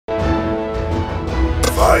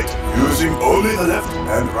Only the left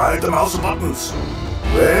and right mouse buttons.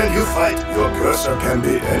 When you fight, your cursor can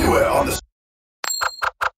be anywhere on the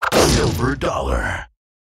silver dollar.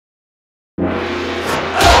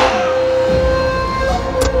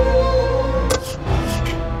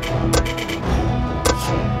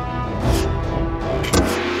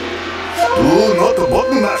 Do not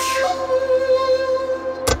button mash.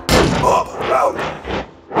 Up, round.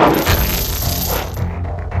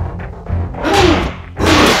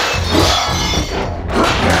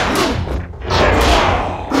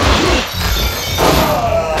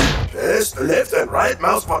 Press the left and right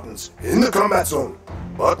mouse buttons in the combat zone.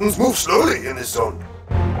 Buttons move slowly in this zone.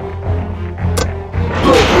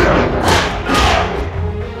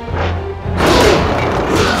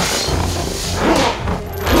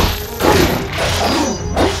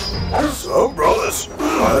 Some brothers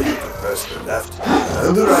require you to press the left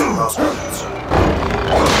and the right mouse buttons.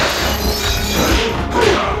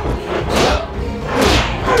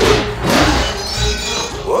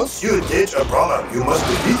 Once you engage a brawler, you must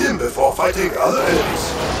defeat him before fighting other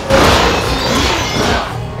enemies.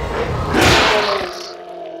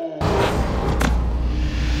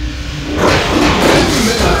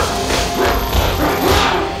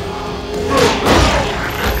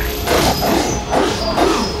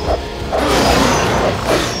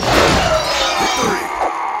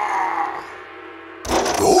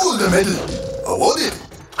 Gold medal awarded.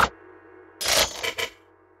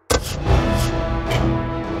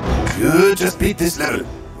 You just beat this level.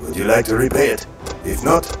 Would you like to replay it? If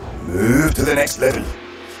not, move to the next level.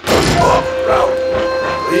 Up, round.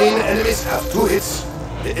 Green enemies have 2 hits.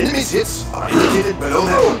 The enemy's hits are indicated below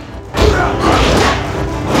them.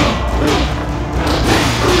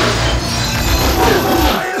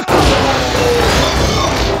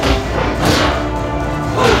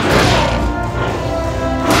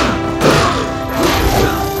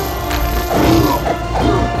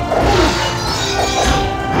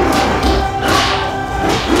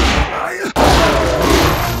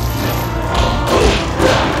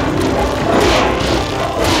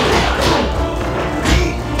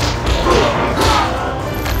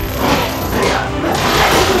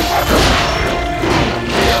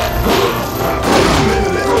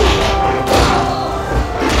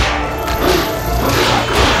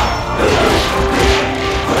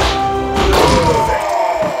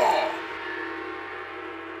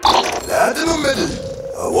 Platinum medal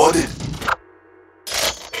awarded.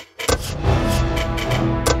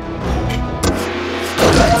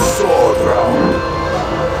 Sword round.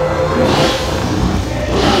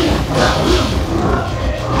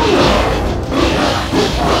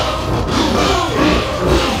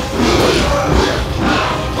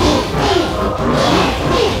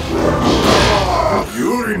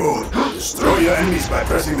 Fury mode. Destroy your enemies by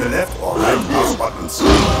pressing the left or right mouse buttons.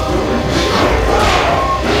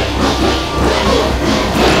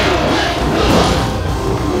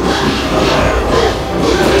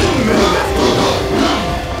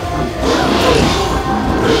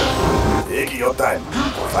 Take your time.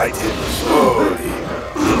 Fight him slowly.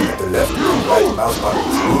 Look at the left and right mouse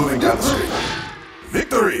buttons moving down the screen.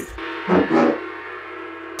 Victory!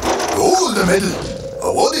 Gold medal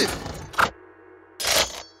awarded.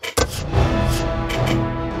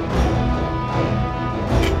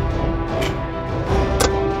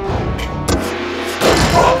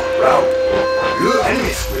 Your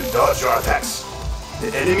enemies will dodge your attacks.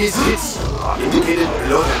 The enemy's hits are indicated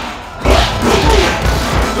below them.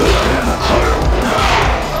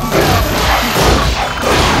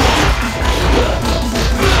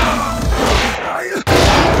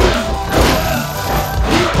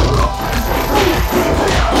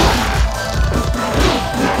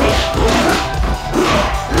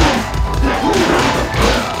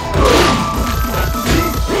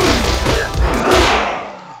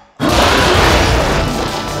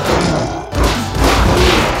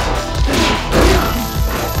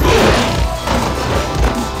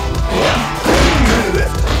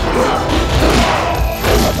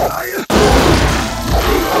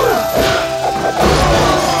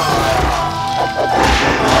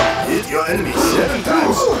 Hit your enemy 7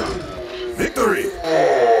 times. Victory!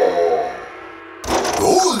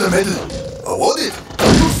 Gold medal awarded.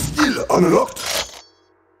 Skill unlocked.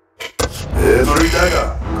 Every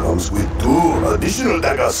dagger comes with 2 additional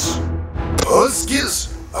daggers. All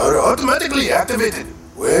skills are automatically activated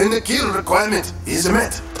when a kill requirement is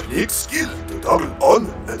met. Click skill to toggle on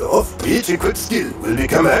and off. Each equipped skill will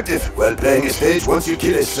become active while playing a stage once you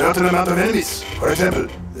kill a certain amount of enemies. For example,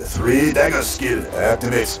 the 3 dagger skill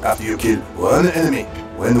activates after you kill 1 enemy.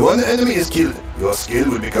 When 1 enemy is killed, your skill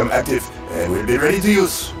will become active and will be ready to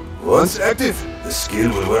use. Once active, the skill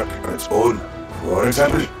will work on its own. For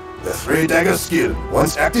example, the 3 dagger skill,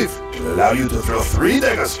 once active, will allow you to throw 3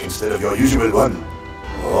 daggers instead of your usual 1.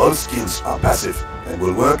 All skills are passive and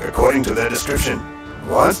will work according to their description.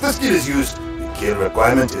 Once the skill is used, the kill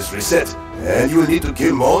requirement is reset, and you will need to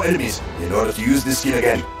kill more enemies in order to use this skill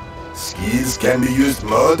again. Skills can be used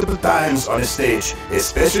multiple times on a stage,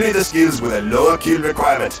 especially the skills with a lower kill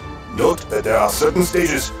requirement. Note that there are certain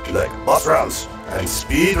stages, like boss rounds and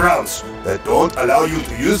speed rounds, that don't allow you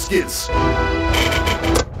to use skills.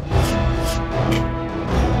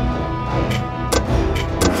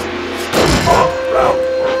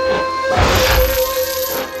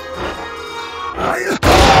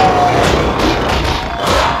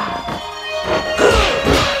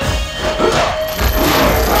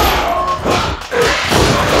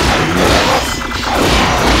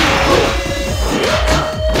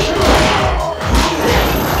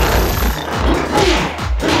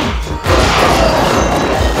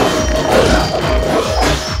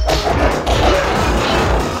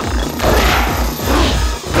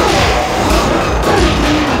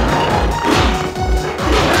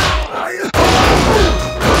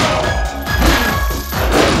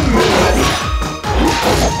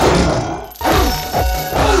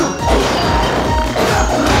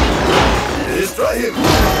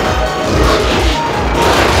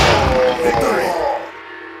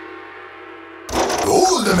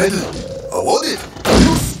 Gold medal awarded.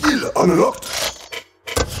 New skill unlocked.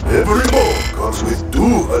 Every bow comes with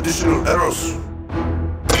 2 additional arrows.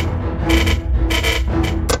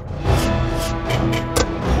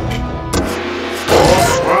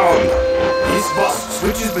 Boss round. Each boss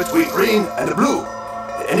switches between green and blue.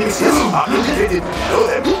 The enemies here are indicated below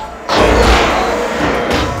them.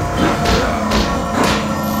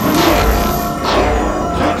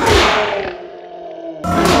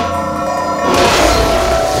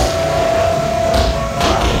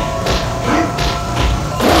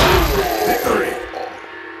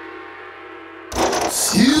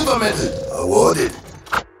 Silver medal awarded.